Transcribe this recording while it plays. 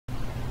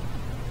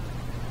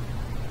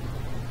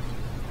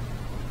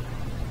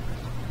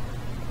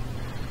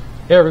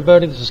Hey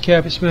everybody, this is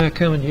Cappy Smack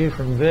coming to you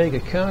from Vega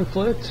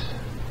Conflict.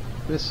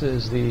 This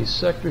is the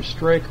Sector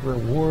Strike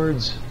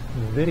Rewards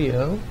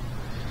video.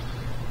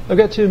 I've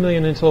got 2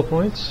 million intel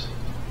points.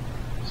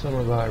 Some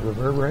are by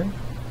Reverberate.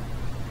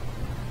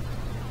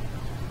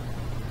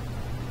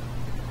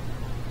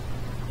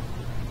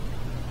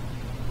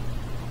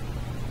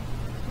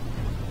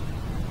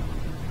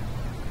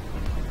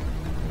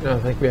 I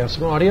think we have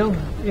some audio,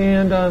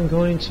 and I'm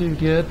going to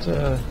get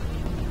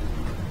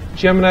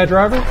Gemini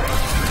Driver.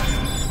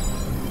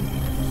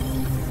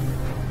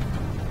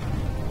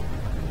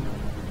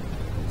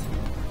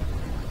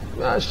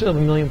 I still have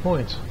 1 million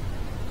points.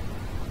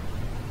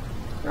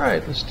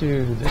 Alright, let's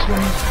do this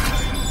one,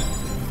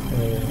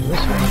 and this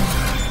one,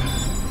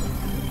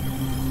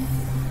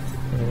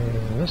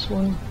 and this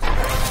one.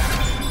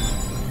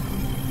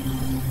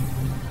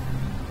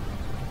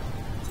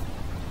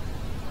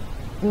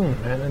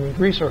 And I need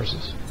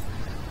resources.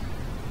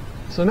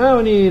 So now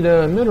I need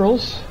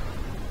minerals.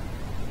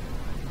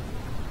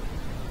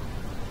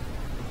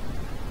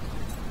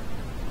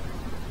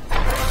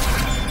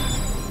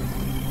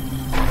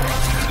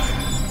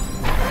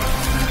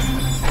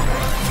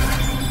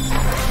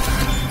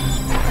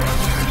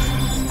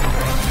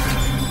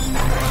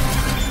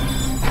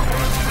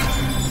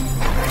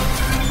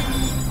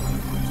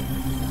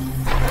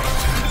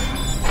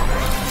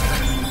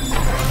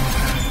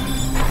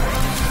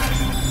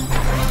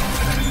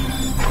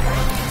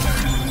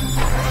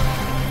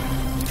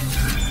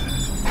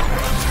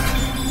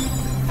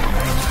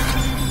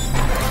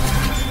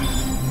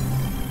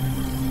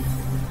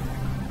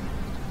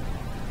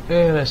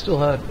 And I still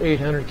have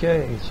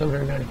 800K,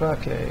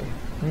 795K.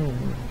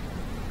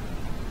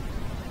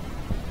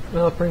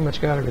 Well, I pretty much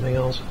got everything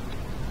else.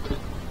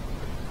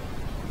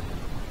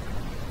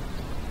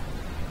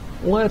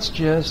 Let's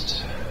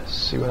just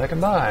see what I can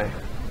buy.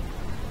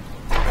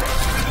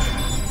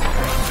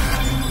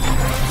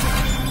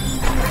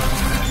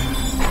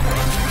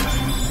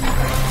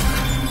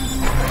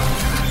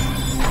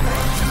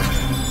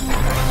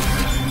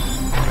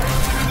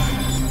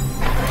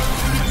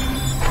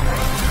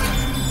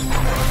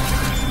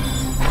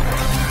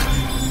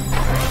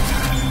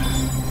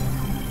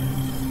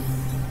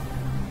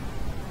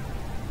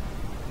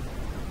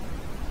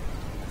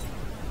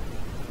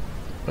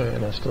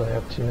 And I still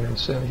have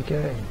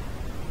 270K.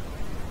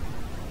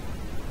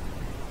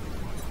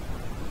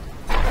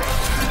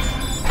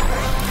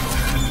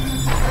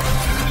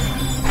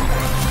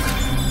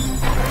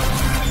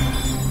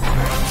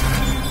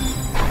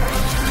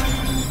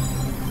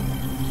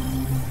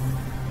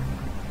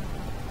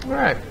 All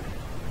right,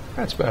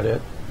 that's about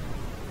it.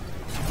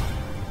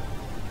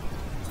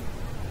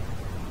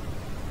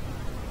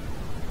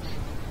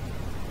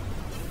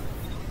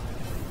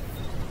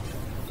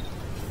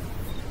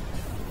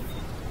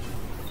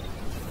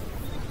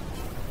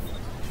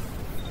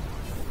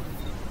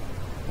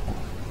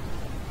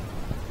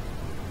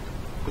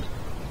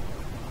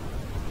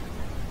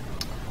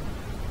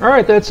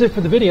 Alright, that's it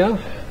for the video.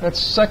 That's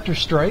Sector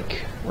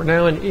Strike. We're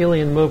now in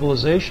Alien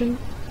Mobilization.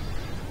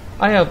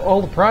 I have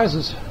all the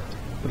prizes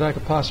that I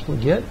could possibly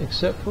get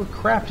except for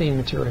crafting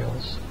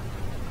materials.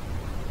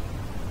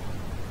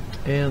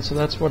 And so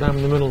that's what I'm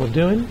in the middle of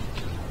doing.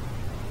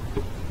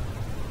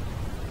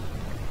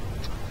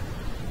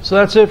 So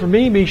that's it for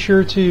me. Be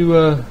sure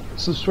to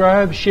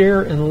subscribe,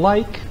 share, and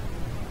like.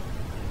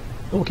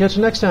 And we'll catch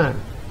you next time.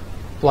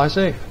 Fly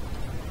safe.